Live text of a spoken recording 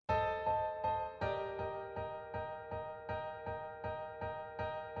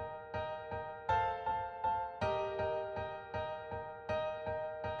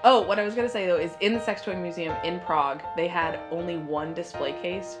Oh, what I was gonna say though is in the sex toy museum in Prague, they had only one display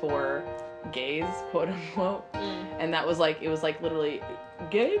case for gays, quote unquote, and that was like, it was like literally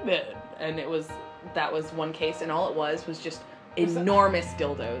gay men, and that was one case, and all it was just enormous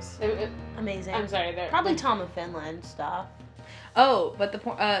dildos. Amazing. I'm sorry, probably Tom of Finland stuff. Oh, but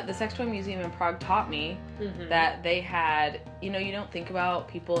the sex toy museum in Prague taught me that they had, you don't think about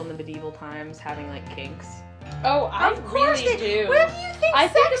people in the medieval times having like kinks. Oh, I of course really do. Where do you think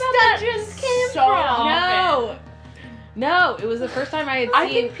sex dungeons came so from? often. No, it was the first time I had seen. I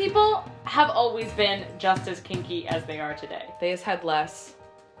think people have always been just as kinky as they are today. They just had less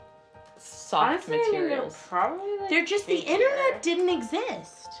soft materials. They're just, the internet didn't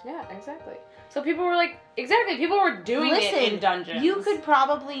exist. Yeah, exactly. So people were like, people were doing it in dungeons. You could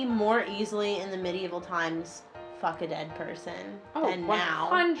probably more easily in the medieval times fuck a dead person than now.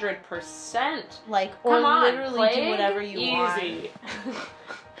 100%. Like, or literally do whatever you want.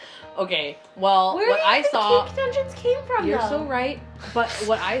 Okay, well, what I saw... Where do you think dungeons came from, You're so right, but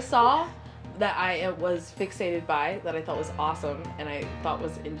what I saw that I was fixated by, that I thought was awesome, and I thought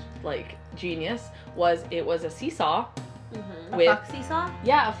was, genius, was it was a seesaw. A fuck seesaw?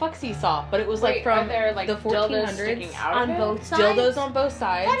 Yeah, a fuck seesaw, but it was from the 1400s. On both sides? Dildos on both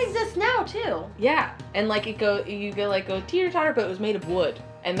sides. That exists now too. Yeah, and you go teeter totter, but it was made of wood,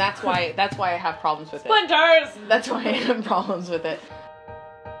 and that's why I have problems with it. Splinters. That's why I have problems with it.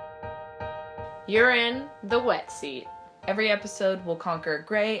 You're in the wet seat. Every episode will conquer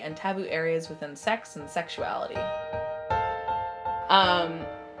gray and taboo areas within sex and sexuality.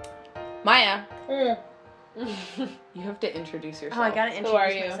 Maya. You have to introduce yourself. Oh, I gotta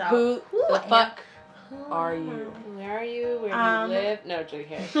introduce myself. Who the fuck are you? Where are you? Where do you live? No,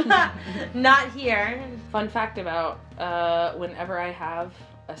 JK. Not here. Fun fact about whenever I have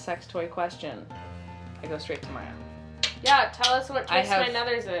a sex toy question, I go straight to Maya. Yeah, tell us what Twist My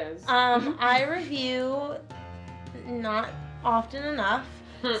Nethers is. I review, not often enough,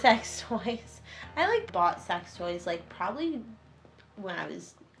 sex toys. I bought sex toys probably when I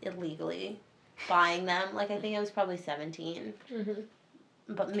was illegally buying them. I think I was probably 17.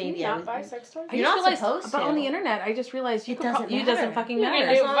 But maybe I was buy sex toys. You're not supposed to. But on the internet, I just realized it doesn't fucking you matter.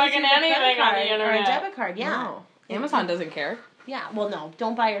 can do fucking anything on the internet. Or a debit card, yeah. No. Amazon doesn't care. Yeah, well, no,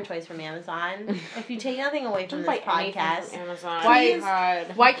 don't buy your toys from Amazon. If you take nothing away from this podcast, from Amazon.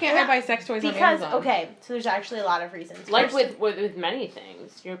 Why can't I buy sex toys on Amazon? Okay, so there's actually a lot of reasons. With many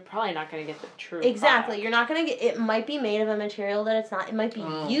things, you're probably not going to get the true Exactly, product. You're not going to get. It might be made of a material that it's not. It might be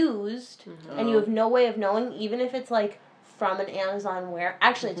used, and you have no way of knowing, even if it's from an Amazon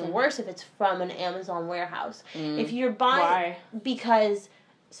Actually, it's worse if it's from an Amazon warehouse. If you're buying, because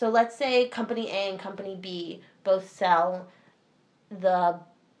so let's say Company A and Company B both sell the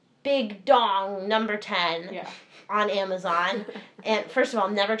Big Dong number 10 on Amazon. And first of all,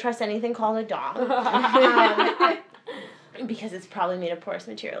 never trust anything called a dong. Because it's probably made of porous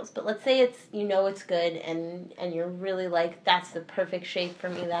materials. But let's say it's good and you're really that's the perfect shape for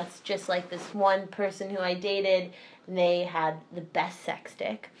me. That's just like this one person who I dated, and they had the best sex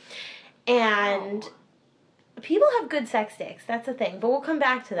stick. And people have good sex sticks. That's the thing. But we'll come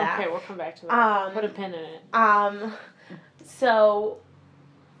back to that. Okay, we'll come back to that. Put a pin in it. So,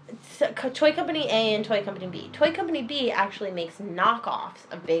 Toy Company A and Toy Company B. Toy Company B actually makes knockoffs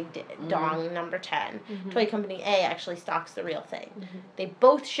of Big Dong number 10. Toy Company A actually stocks the real thing. They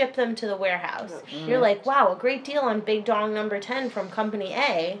both ship them to the warehouse. You're like, wow, a great deal on Big Dong number 10 from Company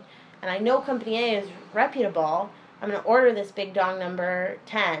A. And I know Company A is reputable. I'm going to order this Big Dong number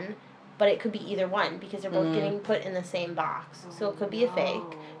 10. But it could be either one because they're both getting put in the same box. So it could be a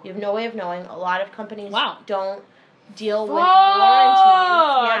fake. You have no way of knowing. A lot of companies don't deal with warranties.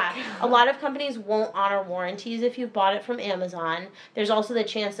 Yeah. A lot of companies won't honor warranties if you've bought it from Amazon. There's also the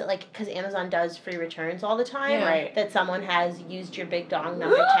chance that, because Amazon does free returns all the time, that someone has used your Big Dong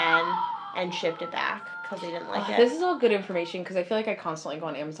number 10 and shipped it back because they didn't like it. This is all good information because I feel like I constantly go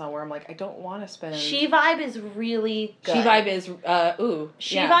on Amazon where I'm like, I don't want to spend... She-Vibe is really good. She-Vibe is,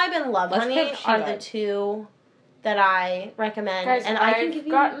 She-Vibe and Love Honey are the two that I recommend. Guys, and I've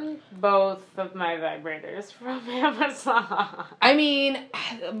gotten both of my vibrators from Amazon. I mean,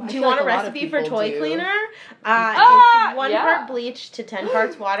 do you want a recipe for toy cleaner? It's 1 part bleach to 10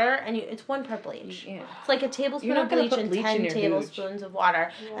 parts water, and it's 1 part bleach. Yeah. It's like a tablespoon of bleach and 10 tablespoons of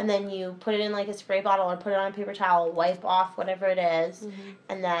water, and then you put it in a spray bottle or put it on a paper towel, wipe off whatever it is,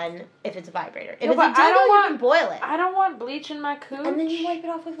 and then if it's a vibrator. If it's a dildo, you can boil it. I don't want bleach in my cooch. And then you wipe it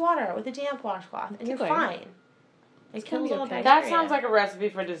off with water, with a damp washcloth, and you're fine. It gonna kills be all okay. That bacteria. sounds like a recipe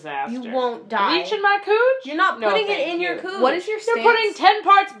for disaster. You won't die. Bleach in my cooch? You're not No, putting it thank in your you. cooch. What is your You're stance? putting 10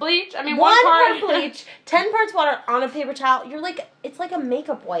 parts bleach. I mean, one one part part bleach, 10 parts water on a paper towel. It's like a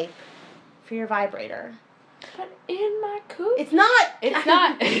makeup wipe for your vibrator. But in my cooch? It's not. It's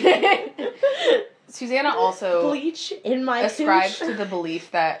not. Susanna also bleach in my ascribes cooch. to the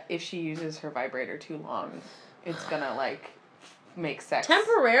belief that if she uses her vibrator too long, it's gonna like make sex.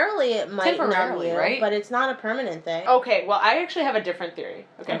 Temporarily, it might numb Temporarily, you, right? but it's not a permanent thing. Okay, well, I actually have a different theory.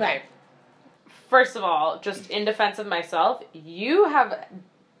 Okay. First of all, just in defense of myself, you have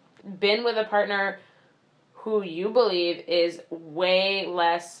been with a partner who you believe is way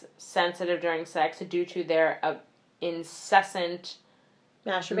less sensitive during sex due to their incessant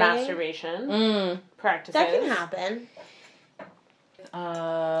masturbation practices. That can happen.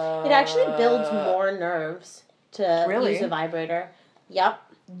 It It actually builds more nerves to Really? use a vibrator. Yep.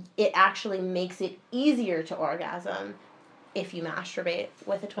 It actually makes it easier to orgasm if you masturbate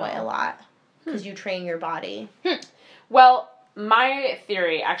with a toy a lot. Because you train your body. Well, my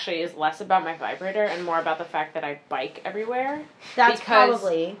theory actually is less about my vibrator and more about the fact that I bike everywhere. That's Because-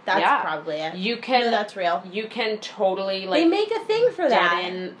 probably it. You can No, that's real. You can totally They make a thing for that.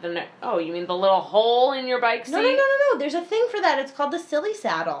 get in the oh, you mean the little hole in your bike seat? No. There's a thing for that. It's called the silly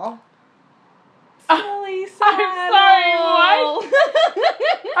saddle. Silly I'm sorry, what?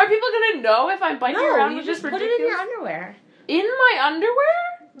 Are people gonna know if I'm biking No, around you with just this put ridiculous? it in your underwear. In my underwear?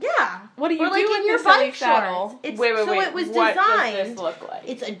 Yeah. What do you Or do like with in your the silly bike saddle? shorts. It's, Wait. so it was What designed. does this look like?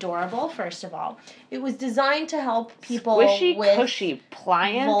 It's adorable, first of all. It was designed to help people Squishy, with cushy,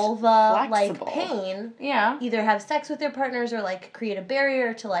 pliant, vulva flexible. like pain Yeah. either have sex with their partners or like create a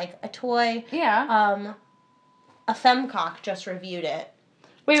barrier to like a toy. Yeah. A femcock just reviewed it.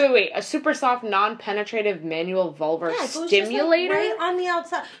 Wait. A super soft, non-penetrative manual vulvar Yeah, it goes just, stimulator? like, right on the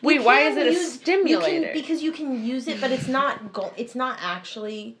outside. Wait, You why can is it a stimulator? Because you can use it, but it's not it's not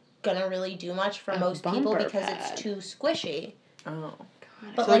actually gonna really do much for most people bumper because pad. it's too squishy. Oh.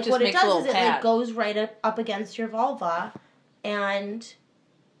 But So it like just what it makes a does little is it like pad. goes right up against your vulva and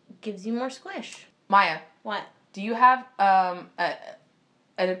gives you more squish. Maya, What? do you have an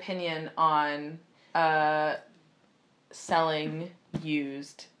opinion on selling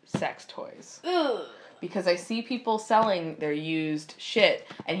used sex toys? Ugh. Because I see people selling their used shit,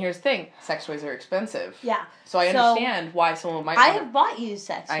 and here's the thing: sex toys are expensive. Yeah. So I So, understand why someone might. I wanna- have bought used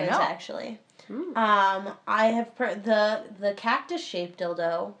sex I toys know. actually. I have the cactus shaped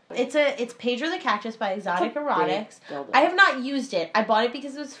dildo. It's Pedro the Cactus by Exotic Erotics. I have not used it. I bought it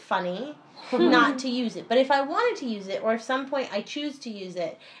because it was funny not to use it. But if I wanted to use it, or if some point I choose to use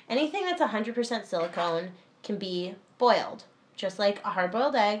it, anything that's 100% silicone can be boiled, just like a hard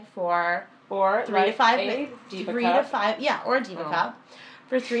boiled egg for Or 3 to 5 a minutes. Diva 3 cup. to 5, yeah, or a Diva Oh. cup.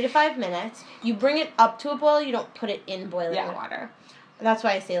 For 3 to 5 minutes. You bring it up to a boil, you don't put it in boiling Yeah. water. That's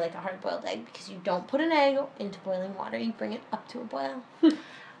why I say like a hard boiled egg, because you don't put an egg into boiling water, you bring it up to a boil.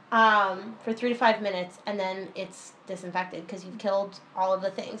 For 3 to 5 minutes, and then it's disinfected because you've killed all of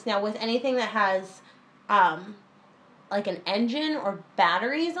the things. Now, with anything that has like an engine or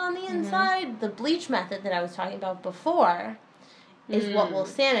batteries on the inside, the bleach method that I was talking about before is what will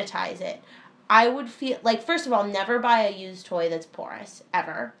sanitize it. I would feel like, first of all, never buy a used toy that's porous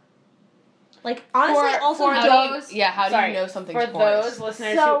ever. Like, honestly, also for don't. those- Yeah, how do you know something's For porous? those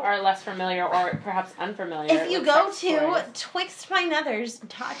listeners So- who are less familiar or perhaps unfamiliar If you with go sex to toys.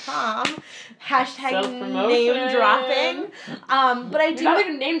 twixtmynethers.com, hashtag Self-promotion. name dropping, but I do You're not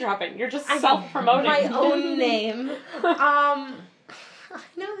even name dropping. You're just self-promoting. my own name. I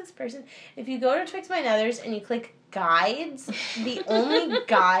know this person. If you go to Twix My Nethers and you click guides, the only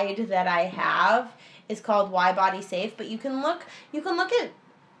guide that I have is called Why Body Safe, but you can look at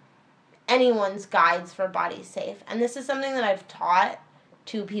anyone's guides for body safe. And this is something that I've taught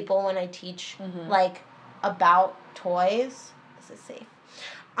to people when I teach like about toys. This is safe.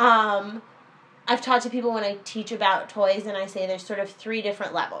 I've taught to people when I teach about toys, and I say there's sort of 3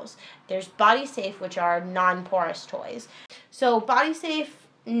 different levels. There's body safe, which are non-porous toys. So body safe,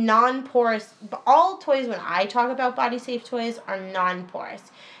 non-porous, all toys when I talk about body safe toys are non-porous.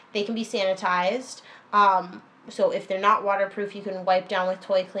 They can be sanitized. So if they're not waterproof, you can wipe down with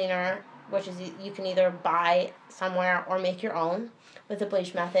toy cleaner, which is you can either buy somewhere or make your own with the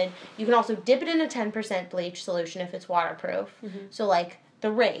bleach method. You can also dip it in a 10% bleach solution if it's waterproof. So like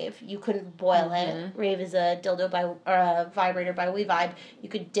the Rave, you couldn't boil it. Rave is a dildo or a vibrator by WeVibe. You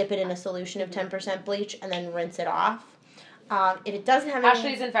could dip it in a solution of 10% bleach and then rinse it off. If it doesn't have any...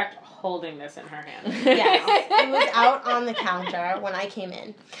 Ashley's in fact holding this in her hand. Yes, it was out on the counter when I came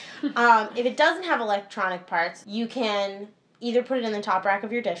in. If it doesn't have electronic parts, you can either put it in the top rack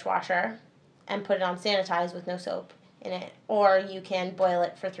of your dishwasher and put it on sanitized with no soap. in it, or you can boil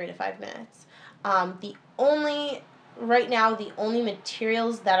it for 3 to 5 minutes. Right now, the only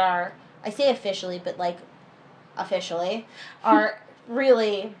materials that are, I say officially, but like officially, are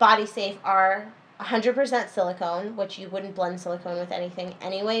really body safe are 100% silicone, which you wouldn't blend silicone with anything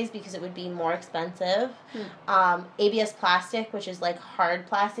anyways because it would be more expensive. ABS plastic, which is like hard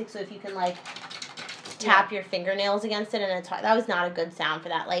plastic, so if you can like tap your fingernails against it and it's hard. That was not a good sound for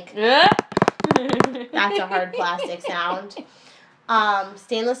that. Like, that's a hard plastic sound.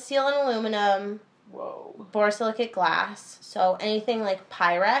 Stainless steel and aluminum. Whoa. Borosilicate glass. So anything like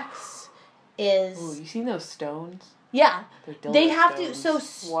Pyrex is... Ooh, you seen those stones? Yeah. They have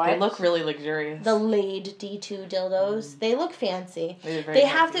stones. to... What? They look really luxurious. The Lade D2 dildos. They look fancy. They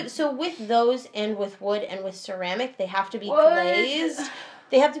have to... So with those and with wood and with ceramic, they have to be glazed.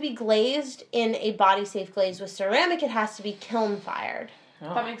 They have to be glazed in a body-safe glaze. With ceramic, it has to be kiln-fired.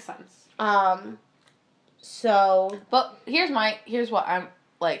 Oh. That makes sense. So... But here's what I'm,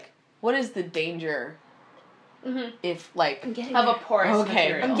 like, what is the danger if, like... Of a porous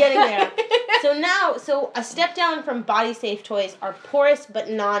material. I'm getting there. So a step down from body-safe toys are porous but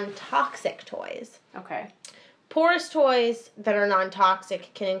non-toxic toys. Okay. Porous toys that are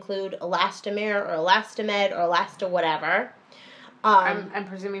non-toxic can include Elastomere or Elastomed or Elasta whatever. I'm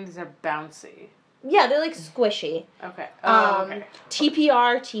presuming these are bouncy. Yeah, they're like squishy. Okay. Okay.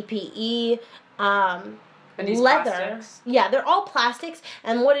 TPR, TPE, Are these leather. plastics? Yeah, they're all plastics,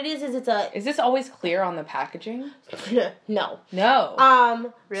 and what it is it's a... Is this always clear on the packaging? No.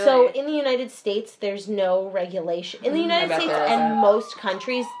 No. Really? So in the United States, there's no regulation. In the United States and most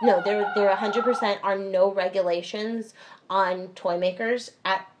countries, no, there 100% are no regulations on toy makers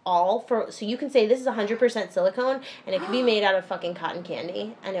at all. So you can say this is 100% silicone, and it can be made out of fucking cotton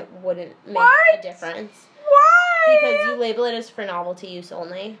candy, and it wouldn't make a difference. Why? Because you label it as for novelty use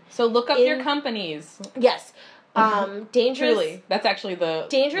only. So look up your companies. Yes. Dangerous. Truly. That's actually the...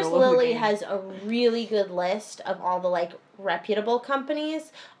 Dangerous Lily has a really good list of all the, like, reputable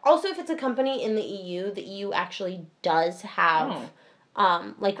companies. Also, if it's a company in the EU actually does have,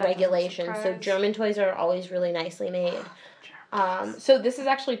 regulations. So German toys are always really nicely made. So this is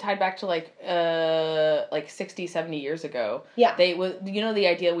actually tied back to like 60, 70 years ago. Yeah. They was, the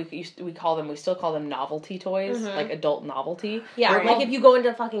idea we still call them novelty toys, like adult novelty. Yeah, Like if you go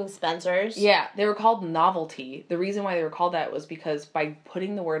into fucking Spencer's. Yeah, they were called novelty. The reason why they were called that was because by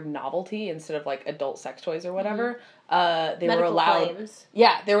putting the word novelty instead of like adult sex toys or whatever, they were allowed. Claims.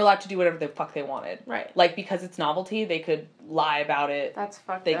 Yeah, they were allowed to do whatever the fuck they wanted. Right. Like because it's novelty, they could lie about it. That's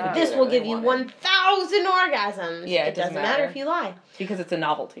fucked They up. could This will give you 1,000 orgasms. Yeah, it doesn't matter if you lie. Because it's a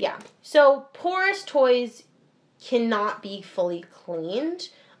novelty. Yeah. So porous toys cannot be fully cleaned.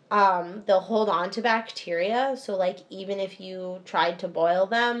 They'll hold on to bacteria. So like even if you tried to boil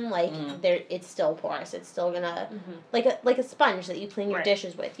them, like it's still porous. It's still gonna like a sponge that you clean your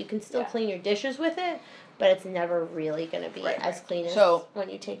dishes with. You can still clean your dishes with it, but it's never really gonna be as clean as when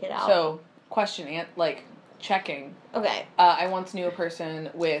you take it out. So question, checking. Okay. I once knew a person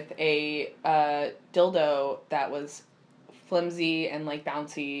with a dildo that was flimsy and like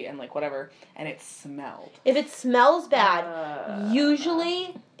bouncy and like whatever, and it smelled. If it smells bad,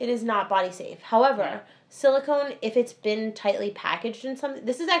 usually it is not body safe. However, silicone, if it's been tightly packaged in something,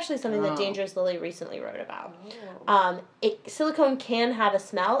 this is actually something that Dangerous Lily recently wrote about. Silicone can have a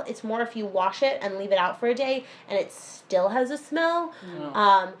smell. It's more if you wash it and leave it out for a day and it still has a smell.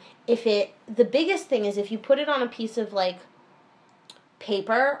 The biggest thing is if you put it on a piece of like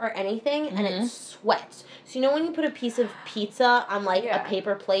paper or anything and it sweats. So when you put a piece of pizza on like a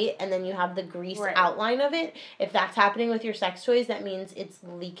paper plate and then you have the grease outline of it, if that's happening with your sex toys, that means it's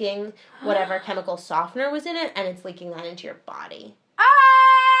leaking whatever chemical softener was in it and it's leaking that into your body.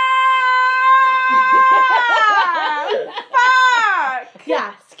 Fuck!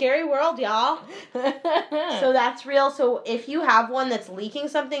 Yeah, scary world, y'all. So that's real. So if you have one that's leaking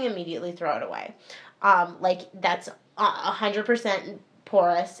something, immediately throw it away. That's 100%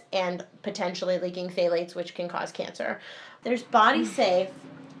 porous and potentially leaking phthalates, which can cause cancer. There's body safe.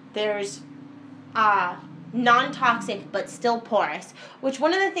 There's non-toxic but still porous, which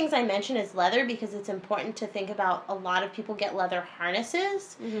one of the things I mentioned is leather because it's important to think about. A lot of people get leather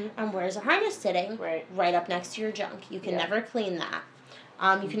harnesses, and where's a harness sitting? Right up next to your junk. You can never clean that.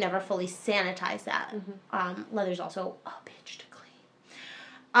 You can never fully sanitize that. Leather's also a bitch to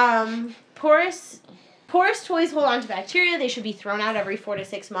clean. Porous toys hold on to bacteria. They should be thrown out every 4 to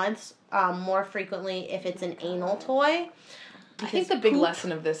 6 months, more frequently if it's an anal toy. I think the big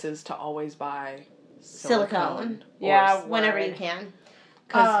lesson of this is to always buy silicone. Yeah, whenever you can.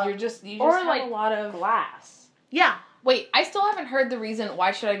 Because you just have a lot of glass. Yeah. Wait, I still haven't heard the reason.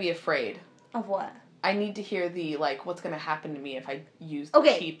 Why should I be afraid? Of what? I need to hear the, like, what's going to happen to me if I use the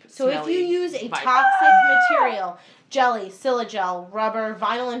cheap, so if smelly you use a Vibe. toxic material, jelly, Silagel, rubber,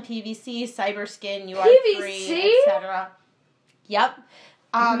 vinyl and PVC, Cyberskin, UR3, PVC? etc. Yep.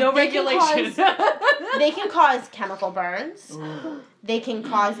 No they can regulation. They can cause chemical burns. They can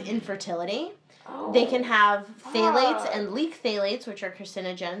cause infertility. Oh, They can have phthalates fuck. and leak phthalates, which are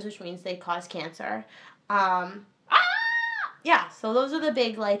carcinogens, which means they cause cancer. Yeah, so those are the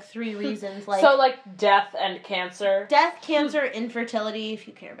big, like, 3 reasons. Like, so, like, death and cancer. death, cancer, infertility, if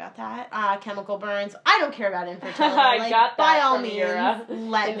you care about that. Chemical burns. I don't care about infertility. I Like, got that by all from means, your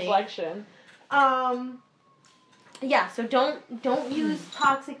let me. inflection. Yeah, so don't use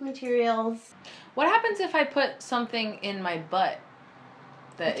toxic materials. What happens if I put something in my butt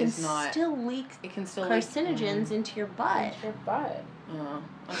that It can is not... still leak It can still carcinogens into your butt. Your butt.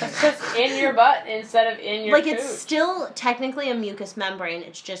 Okay. It's just in your butt instead of in your Like, cooch. it's still technically a mucous membrane.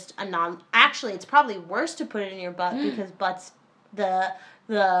 It's just a non... Actually, it's probably worse to put it in your butt because butts... The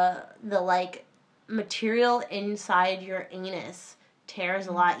like, material inside your anus tears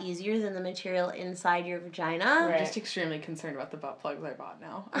a lot easier than the material inside your vagina. Right. I'm just extremely concerned about the butt plugs I bought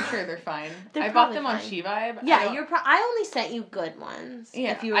now. I'm sure they're fine. They're I bought probably them on fine. She-Vibe. Yeah, I only sent you good ones.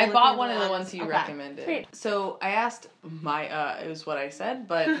 Yeah, if you were I bought looking one for of the ones you okay. recommended. Great. So I asked Maya, is what I said,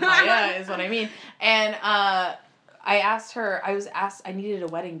 but Maya is what I mean. And I asked her, I needed a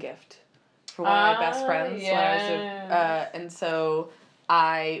wedding gift for one of my best friends when I was and so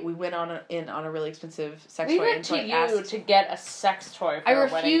we went on a really expensive sex We toy. went And so to I you asked, to get a sex toy for I a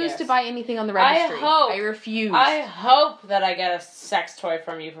wedding refused to gift. buy anything on the registry. I refused. I hope that I get a sex toy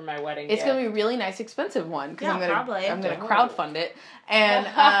from you for my wedding It's gift. gonna be a really nice, expensive one because Yeah, I'm probably. gonna crowdfund it, and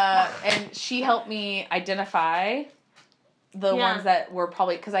and she helped me identify the ones that were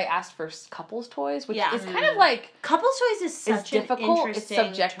probably because I asked for couples toys, which is kind of like Couples toys is such difficult, an it's interesting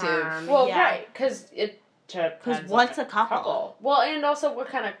subjective. term. Well, yeah. right, because what's a couple? Well, and also what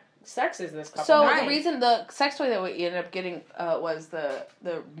kind of sex is this couple? So Right. the reason the sex toy that we ended up getting was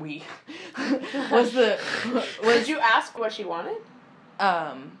Did you ask what she wanted?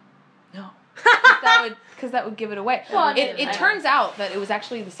 No. Because that would give it away. Well, I mean, it turns out that it was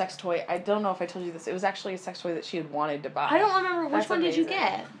actually the sex toy. I don't know if I told you this. It was actually a sex toy that she had wanted to buy. I don't remember which That's one did you amazing.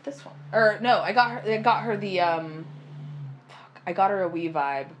 get. This one. Or no, I got her the I got her a Wii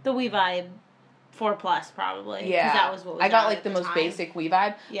Vibe. The Wii Vibe 4+ probably. 'cause Yeah. that was what was I got out like at the most time. basic Wii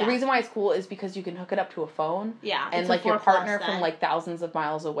Vibe. Yeah. The reason why it's cool is because you can hook it up to a phone. Yeah. And it's like a your 4+ partner then. from like thousands of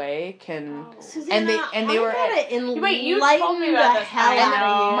miles away can Susanna, and they were Wait, you enlighten told me the about this. hell I out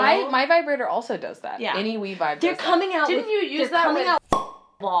know. of you. my vibrator also does that. Yeah. Any Wii Vibe They're does that. coming out Didn't with, you use they're that coming with- out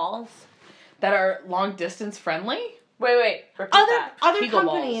balls. that are long distance friendly. Wait. Repeat Other that. Kegel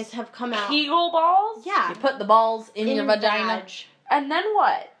companies balls. have come out. Kegel balls? Yeah. You put the balls in your vagina. vag. And then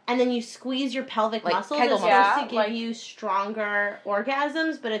what? And then you squeeze your pelvic Like muscles. Kegel It's muscles. supposed to give like- you stronger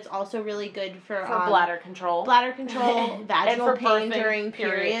orgasms, but it's also really good for Bladder control. bladder control, vaginal for pain birthing during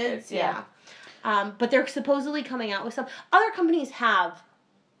periods. periods, yeah. But they're supposedly coming out with some. Other companies have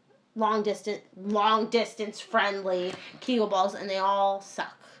long distance friendly Kegel balls, and they all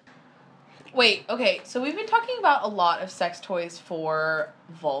suck. Wait, okay, so we've been talking about a lot of sex toys for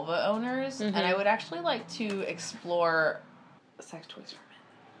vulva owners, and I would actually like to explore sex toys for men.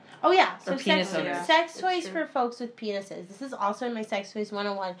 Oh yeah, so Or penis sex owners. sex That's toys true. for folks with penises. This is also in my Sex Toys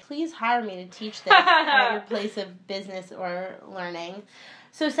 101. Please hire me to teach this at your place of business or learning.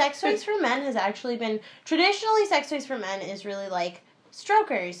 So sex toys for men has actually been traditionally sex toys for men is really like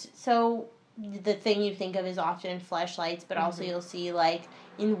strokers. So the thing you think of is often fleshlights, but also you'll see like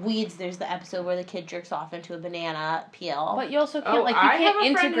in Weeds there's the episode where the kid jerks off into a banana peel. But you also can't Oh, you I have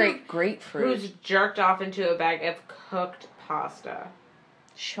can't a friend integrate grapefruit. Who's jerked off into a bag of cooked pasta.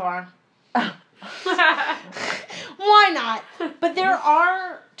 Sure. Why not? But there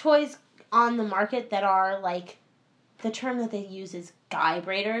are toys on the market that are like, the term that they use is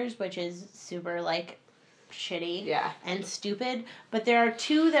guy-braters, which is super like shitty Yeah. and stupid. But there are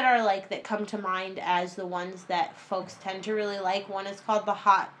two that are like, that come to mind as the ones that folks tend to really like. One is called the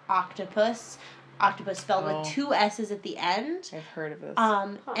Hot Octopus. Octopus spelled Oh. with 2 S's at the end. I've heard of this.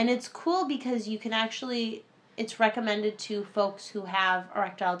 And it's cool because you can actually, it's recommended to folks who have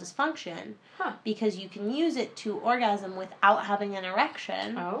erectile dysfunction because you can use it to orgasm without having an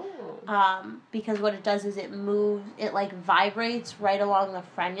erection. Oh. Because what it does is it moves, it like vibrates right along the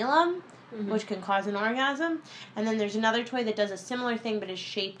frenulum, which can cause an orgasm. And then there's another toy that does a similar thing but is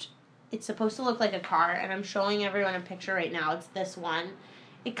shaped, it's supposed to look like a car, and I'm showing everyone a picture right now. It's this one.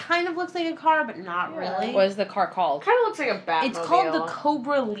 It kind of looks like a car, but not really. What is the car called? Kind of looks like a Batmobile. It's called the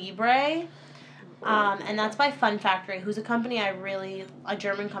Cobra Libre. And that's by Fun Factory, who's a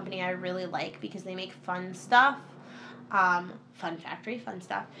German company I really like because they make fun stuff. Fun Factory, fun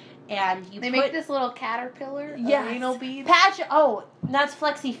stuff. And they make this little caterpillar. Yes. Anal beads. That's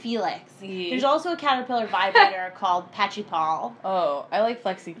Flexi Felix. Yeah. There's also a caterpillar vibrator called Patchy Paul. Oh, I like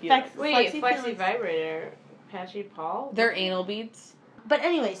Flexi Felix. Wait, Flexi Flexi Felix. vibrator, Patchy Paul. They're anal beads. But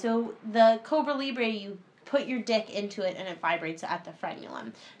anyway, so the Cobra Libre, you put your dick into it and it vibrates at the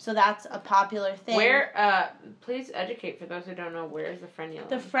frenulum. So that's a popular thing. Where? Please educate for those who don't know. Where is the frenulum?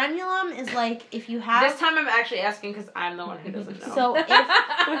 The frenulum is like if you have. This time I'm actually asking because I'm the one who doesn't know. So if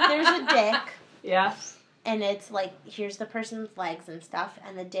there's a dick. Yeah. And it's like, here's the person's legs and stuff,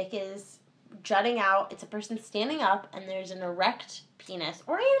 and the dick is jutting out. It's a person standing up, and there's an erect penis,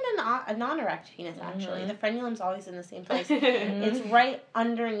 or even a non-erect penis, actually. The frenulum's always in the same place. It's right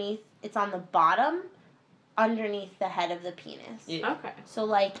underneath, it's on the bottom, underneath the head of the penis. Yeah. Okay. So,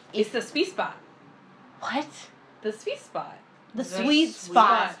 like, It's the sweet spot. What? The sweet spot. The sweet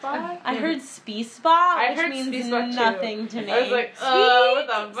spot. spot? I heard spee spot, I which heard means spee spot, too. nothing to me. I was like, what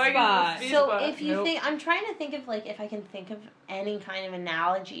the fuck spot. is the So spot? if you Nope. think, I'm trying to think of like if I can think of any kind of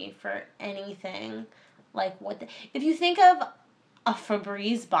analogy for anything, like if you think of a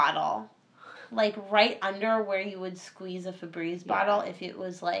Febreze bottle, like right under where you would squeeze a Febreze bottle if it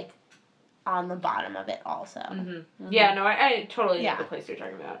was like on the bottom of it also. Yeah, no, I totally Yeah. know the place you're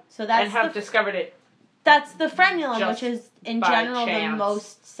talking about. So that's and have discovered it. That's the frenulum, Just which is in by general the chance.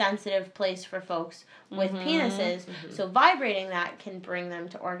 most sensitive place for folks with penises. So vibrating that can bring them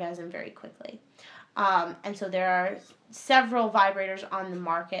to orgasm very quickly. And so there are several vibrators on the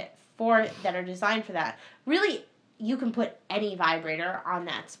market that are designed for that. Really, you can put any vibrator on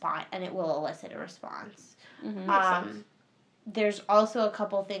that spot and it will elicit a response. There's also a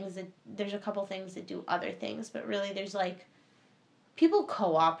couple things that do other things, but really there's like people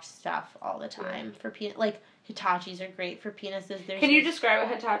co-opt stuff all the time for like Hitachis are great for penises. Can you describe a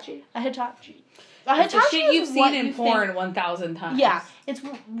Hitachi? A Hitachi? It's the shit is you've what seen in you porn think- 1,000 times. Yeah, it's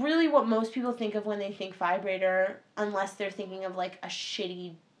really what most people think of when they think vibrator, unless they're thinking of like a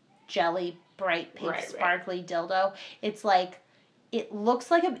shitty jelly bright pink sparkly dildo. It's like it looks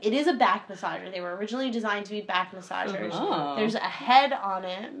like it is a back massager. They were originally designed to be back massagers. Oh. There's a head on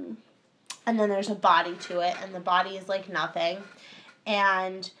it, and then there's a body to it, and the body is like nothing.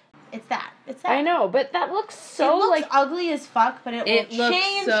 And it's that. I know, but that looks so it looks like ugly as fuck, but it will looks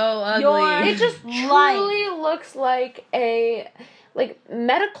change so ugly. your it just life. truly looks like a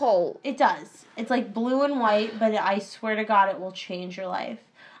medical. It does. It's like blue and white, but I swear to God, it will change your life.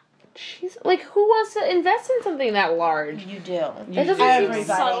 Jeez, like who wants to invest in something that large? You do. That doesn't seem Everybody.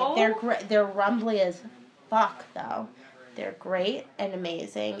 subtle. They're rumbly as fuck, though. They're great and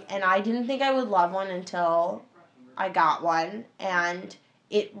amazing, and I didn't think I would love one until I got one, and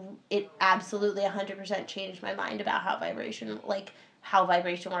it absolutely 100% changed my mind about how vibration worked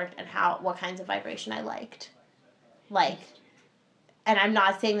and what kinds of vibration I liked. And I'm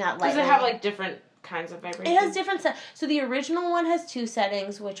not saying that lightly. Does it have like different kinds of vibration? It has different So the original one has 2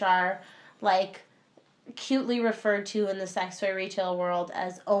 settings, which are like cutely referred to in the sex toy retail world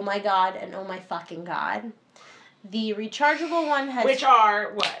as "oh my god" and "oh my fucking god." The rechargeable one has Which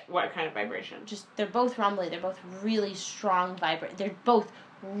are what kind of vibration? they're both rumbly. They're both really strong vibrate. They're both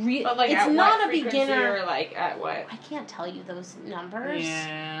But like it's at not what a frequency beginner. or like at what? I can't tell you those numbers.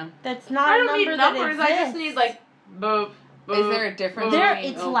 Yeah. That's not I a don't number need numbers. that I just exists. need like boop. Is there a difference?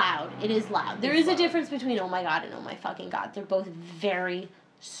 It's loud. It is loud. There is a difference between "oh my god" and "oh my fucking god." They're both very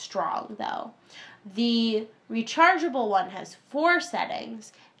strong, though. The rechargeable one has 4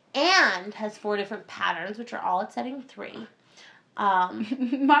 settings and has 4 different patterns, which are all at setting 3.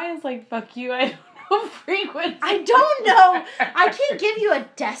 Maya's like, fuck you, I don't know frequency. I don't know. I can't give you a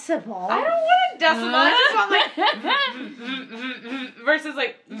decibel. I don't want a decibel. I just want like versus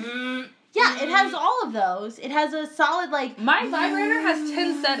like. Yeah, it has all of those. It has a solid like. My vibrator has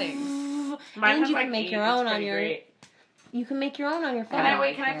 10 settings. Mine And has you like can make 8. your It's own on pretty your. great. You can make your own on your phone. Can I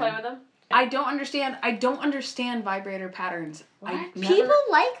play with them? I don't understand vibrator patterns. What? People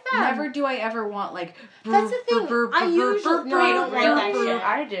like them. Never do I ever want like. That's the thing. I usually no, I don't want that shit.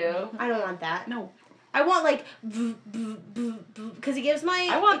 I do. I don't want that. No. I want like because it gives my.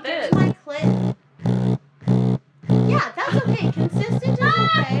 I want it gives this. my clit. Yeah, that's okay. Consistent is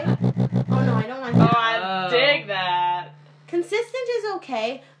okay. Oh no, I don't want Oh, that. I dig that. Consistent is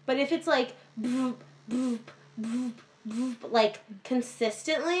okay, but if it's like like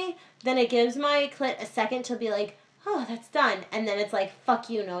consistently, then it gives my clit a second to be like, oh, that's done, and then it's like, fuck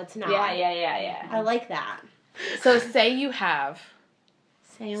you, no, it's not. Yeah. I like that. So say you have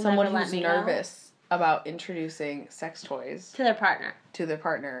Say you'll someone never let who's me know. nervous about introducing sex toys To their partner. to their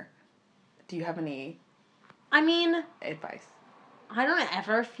partner. Do you have any I mean, advice? I don't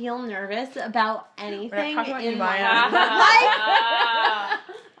ever feel nervous about anything talking about you, in Maya. my life.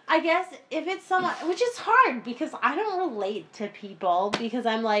 I guess if it's someone, which is hard because I don't relate to people because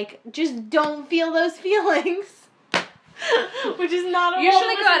I'm like, just don't feel those feelings. Which is not a You should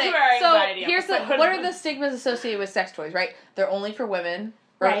Think listen about to it. our So anxiety here's episode. what are the stigmas associated with sex toys, right? They're only for women,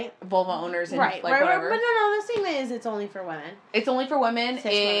 or Right. vulva owners, and right, like right, whatever. But no, the stigma is it's only for women. It's only for women. Cis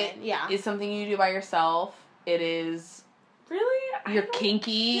It women, yeah. is something you do by yourself. It is Really? I you're don't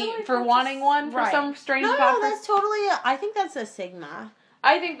kinky feel like for that's wanting one for right. some strange No, god. that's totally. I think that's a stigma.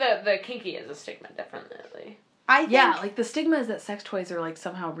 I think that the kinky is a stigma, definitely. I think. Yeah, like the stigma is that sex toys are like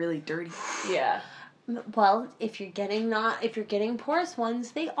somehow really dirty. Yeah. Well, if you're getting porous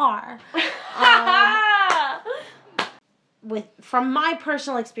ones, they are. From my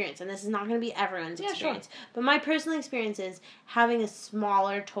personal experience, and this is not going to be everyone's Yeah, experience, but my personal experience is having a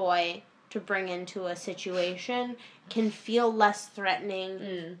smaller toy to bring into a situation can feel less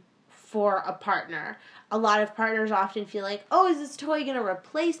threatening for a partner. A lot of partners often feel like, oh, is this toy going to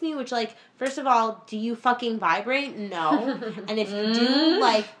replace me? Which, like, first of all, do you fucking vibrate? No. And if you do,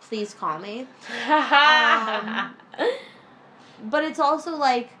 like, please call me. But it's also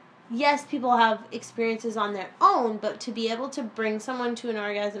like, yes, people have experiences on their own, but to be able to bring someone to an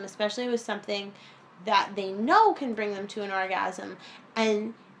orgasm, especially with something that they know can bring them to an orgasm,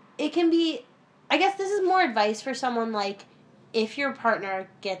 and it can be, I guess this is more advice for someone like, if your partner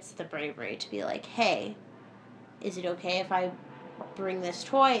gets the bravery to be like, hey, is it okay if I bring this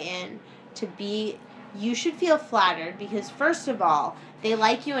toy in to be, you should feel flattered because first of all, they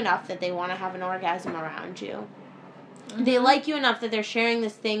like you enough that they want to have an orgasm around you. Mm-hmm. They like you enough that they're sharing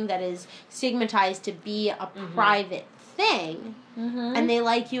this thing that is stigmatized to be a private thing. Mm-hmm. And they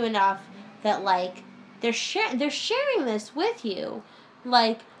like you enough that, like, they're sharing this with you.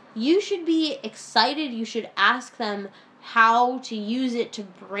 Like, you should be excited. You should ask them how to use it to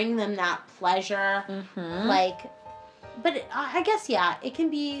bring them that pleasure. Mm-hmm. Like, but I guess, yeah, it can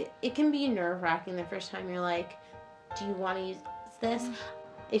be nerve-wracking the first time you're like, do you want to use this? Mm-hmm.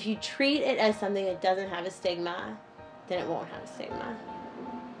 If you treat it as something that doesn't have a stigma, then it won't have a stigma.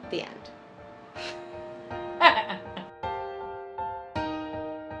 The end.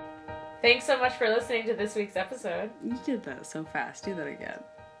 Thanks so much for listening to this week's episode. You did that so fast. Do that again.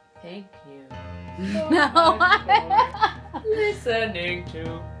 Thank you. No. Listening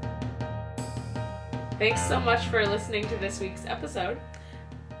to. Thanks so much for listening to this week's episode.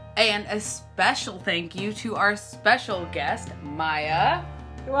 And a special thank you to our special guest, Maya.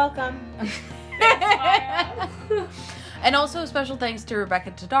 You're welcome. And also a special thanks to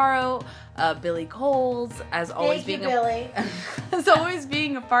Rebecca Todaro, Billy Coles, as always being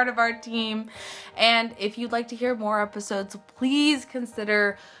a part of our team. And if you'd like to hear more episodes, please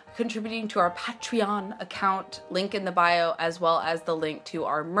consider contributing to our Patreon account, link in the bio, as well as the link to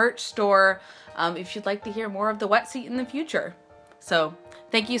our merch store, if you'd like to hear more of the Wet Seat in the future. So,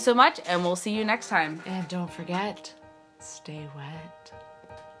 thank you so much, and we'll see you next time. And don't forget, stay wet.